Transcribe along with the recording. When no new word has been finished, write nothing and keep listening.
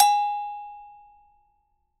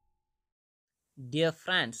Dear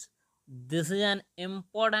friends, this is an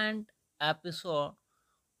important episode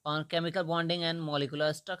on chemical bonding and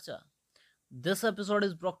molecular structure. This episode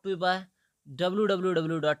is brought to you by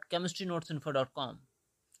www.chemistrynotesinfo.com.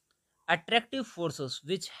 Attractive forces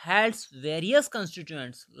which holds various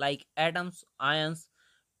constituents like atoms, ions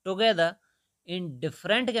together in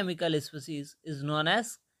different chemical species is known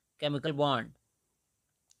as chemical bond.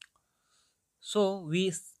 So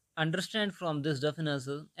we understand from this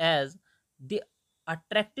definition as the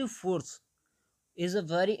attractive force is a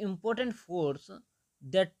very important force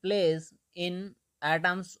that plays in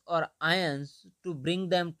atoms or ions to bring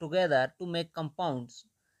them together to make compounds.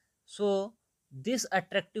 So this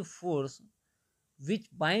attractive force which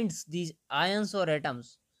binds these ions or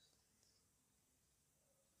atoms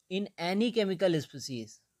in any chemical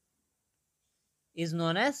species is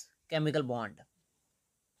known as chemical bond.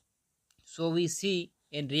 So we see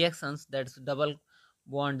in reactions that's double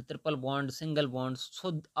bond, triple bond, single bonds.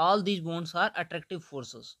 So all these bonds are attractive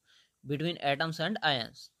forces between atoms and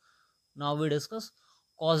ions. Now we discuss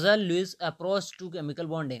causal Lewis approach to chemical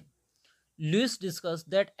bonding. Lewis discussed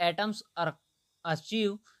that atoms are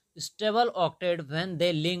achieve stable octet when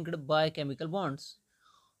they linked by chemical bonds.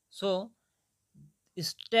 So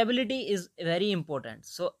stability is very important.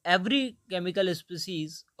 So every chemical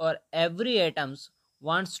species or every atoms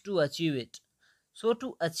wants to achieve it. So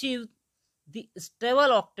to achieve the stable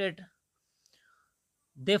octet,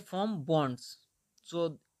 they form bonds.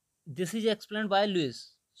 So this is explained by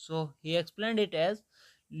Lewis. So he explained it as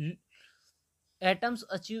atoms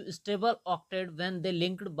achieve stable octet when they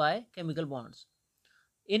linked by chemical bonds.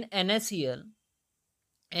 In NaCl,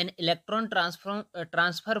 an electron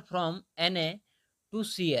transfer from Na to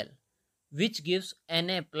Cl, which gives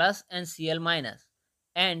Na plus and Cl minus.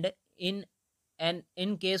 And in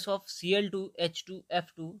case of Cl2 H2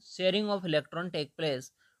 F2, sharing of electron take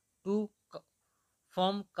place to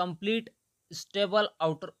form complete stable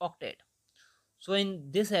outer octet. So in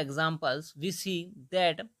these examples, we see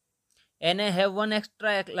that Na have one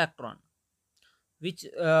extra electron which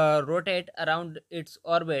rotate around its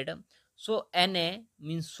orbit. So Na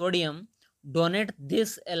means sodium donate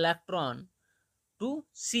this electron to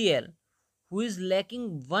Cl, who is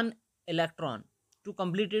lacking one electron to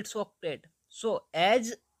complete its octet. So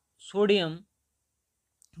as sodium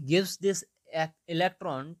gives this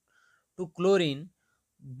electron to chlorine,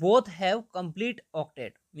 both have complete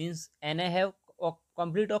octet, means Na have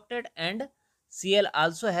complete octet and Cl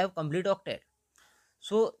also have complete octet.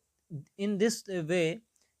 So in this way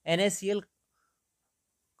NaCl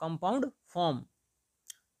compound form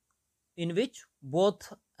in which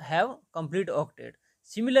both have complete octet.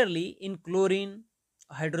 Similarly, in chlorine,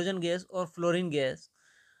 hydrogen gas or fluorine gas,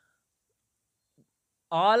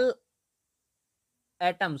 all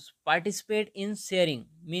atoms participate in sharing,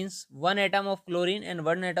 means one atom of chlorine and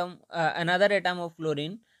another atom of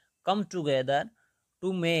fluorine come together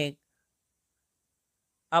to make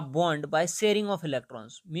a bond by sharing of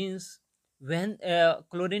electrons. Means when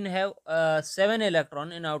chlorine have 7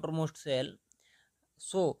 electron in outermost shell,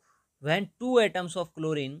 so when two atoms of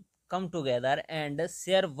chlorine come together and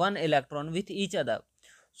share one electron with each other,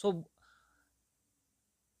 so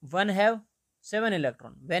one have 7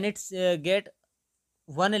 electron. When it's get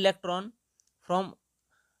one electron from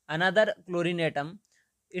another chlorine atom,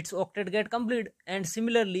 its octet get complete. And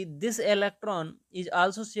similarly this electron is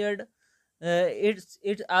also shared,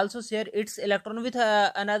 it also share its electron with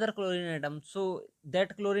another chlorine atom, so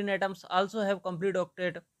that chlorine atoms also have complete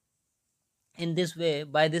octet. In this way,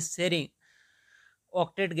 by this sharing,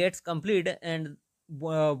 octet gets complete and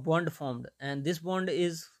bond formed, and this bond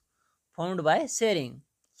is formed by sharing.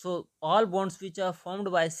 So all bonds which are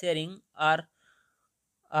formed by sharing are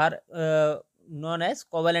known as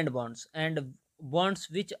covalent bonds, and bonds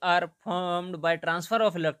which are formed by transfer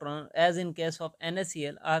of electron, as in case of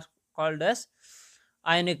NaCl, are called as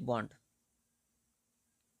ionic bond.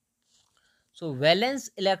 So valence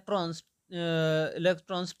electrons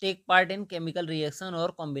take part in chemical reaction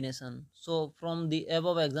or combination. So from the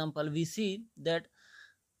above example, we see that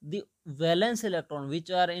the valence electron which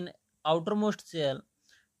are in outermost shell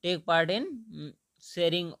take part in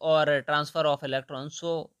sharing or transfer of electrons.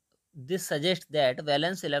 So this suggests that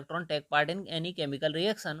valence electron take part in any chemical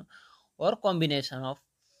reaction or combination of.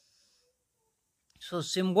 So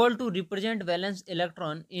symbol to represent valence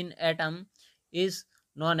electron in atom is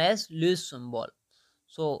known as Lewis symbol.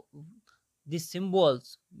 So these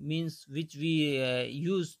symbols means which we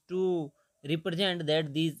use to represent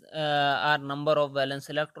that these are number of valence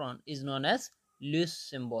electron is known as Lewis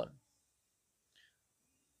symbol.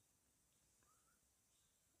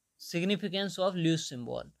 Significance of Lewis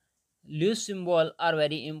symbol. Lewis symbol are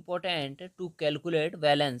very important to calculate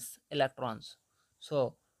valence electrons.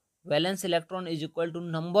 So valence electron is equal to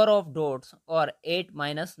number of dots or 8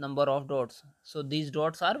 minus number of dots. So these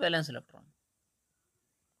dots are valence electron.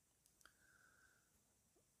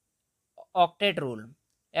 Octet rule.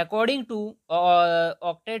 According to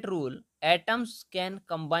octet rule, atoms can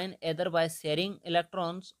combine either by sharing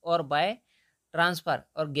electrons or by transfer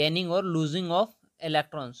or gaining or losing of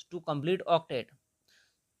electrons to complete octet,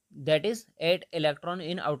 that is 8 electron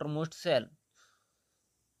in outermost shell.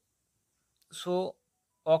 So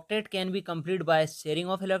octet can be completed by sharing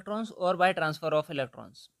of electrons or by transfer of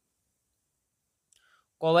electrons.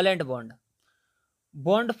 Covalent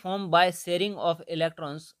bond formed by sharing of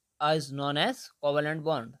electrons is known as covalent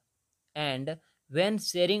bond, and when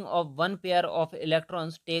sharing of one pair of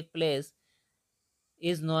electrons take place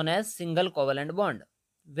is known as single covalent bond.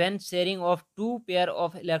 When sharing of two pair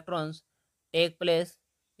of electrons take place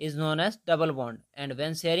is known as double bond, and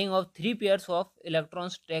when sharing of three pairs of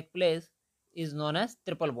electrons take place is known as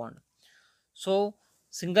triple bond. So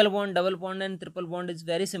single bond, double bond and triple bond is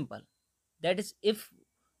very simple. That is, if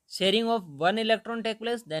sharing of one electron take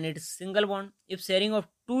place, then it is single bond. If sharing of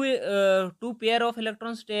two pair of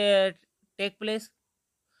electrons take place,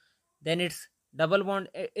 then it's double bond.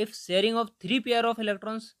 If sharing of three pair of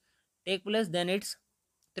electrons take place, then it's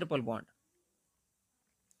triple bond.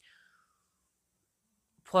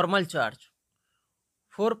 Formal charge.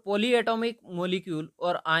 For polyatomic molecule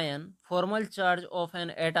or ion, formal charge of an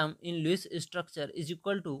atom in Lewis structure is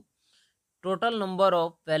equal to total number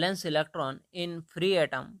of valence electron in free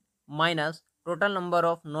atom minus total number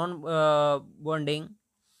of non-bonding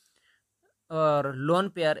or lone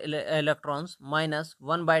pair electrons minus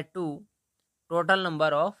 1 by 2 total number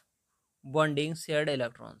of bonding shared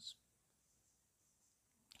electrons.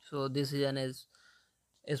 So this is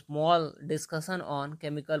a small discussion on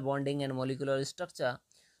chemical bonding and molecular structure.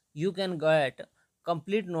 You can get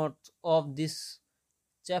complete notes of this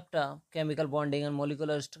chapter, chemical bonding and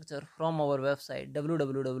molecular structure, from our website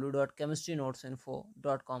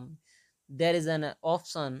www.chemistrynotesinfo.com. There is an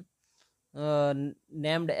option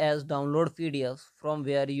named as download PDFs, from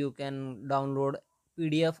where you can download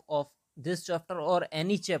PDF of this chapter or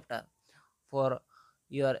any chapter for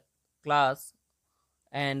your class.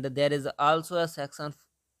 And there is also a section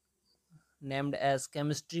named as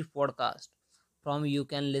chemistry podcast, from you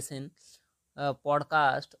can listen a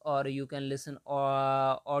podcast or you can listen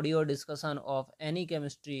audio discussion of any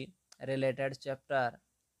chemistry related chapter.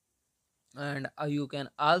 And you can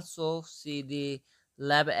also see the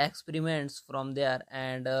lab experiments from there,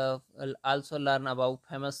 and also learn about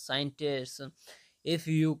famous scientists. If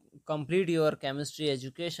you complete your chemistry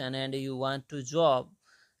education and you want to job,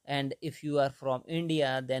 and if you are from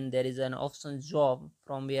India, then there is an option job,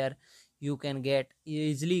 from where you can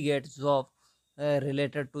easily get job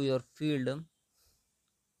related to your field.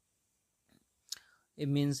 It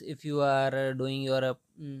means if you are doing your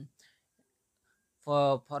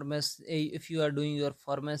for pharmacy, if you are doing your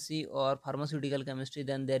pharmacy or pharmaceutical chemistry,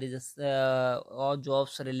 then there is all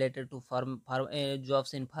jobs related to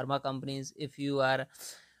jobs in pharma companies. If you are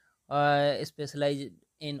specialized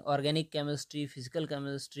in organic chemistry, physical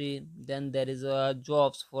chemistry, then there is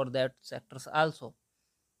jobs for that sectors also.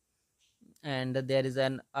 And there is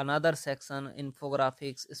another section,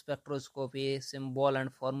 infographics, spectroscopy, symbol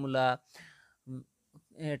and formula,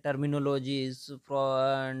 terminologies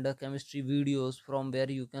and chemistry videos, from where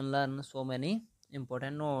you can learn so many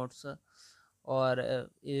important notes, or there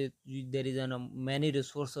is many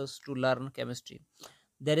resources to learn chemistry.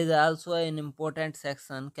 There is also an important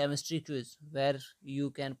section, chemistry quiz, where you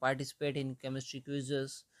can participate in chemistry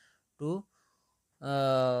quizzes to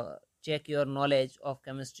check your knowledge of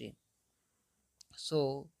chemistry.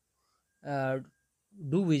 So uh,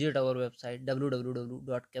 do visit our website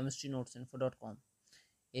www.chemistrynotesinfo.com.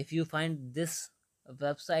 If you find this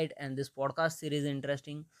website and this podcast series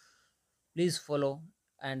interesting, please follow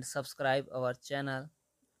and subscribe our channel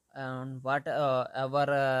on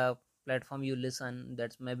whatever platform you listen.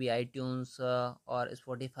 That's maybe iTunes or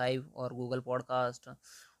Spotify or Google Podcast,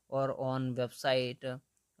 or on website,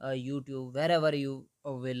 YouTube, wherever you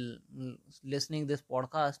will listening this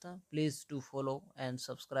podcast. Please do follow and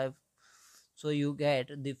subscribe, so you get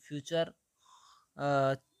the future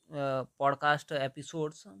uh, podcast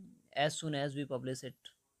episodes as soon as we publish it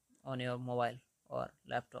on your mobile or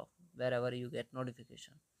laptop, wherever you get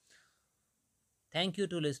notification. Thank you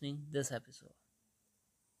to listening this episode.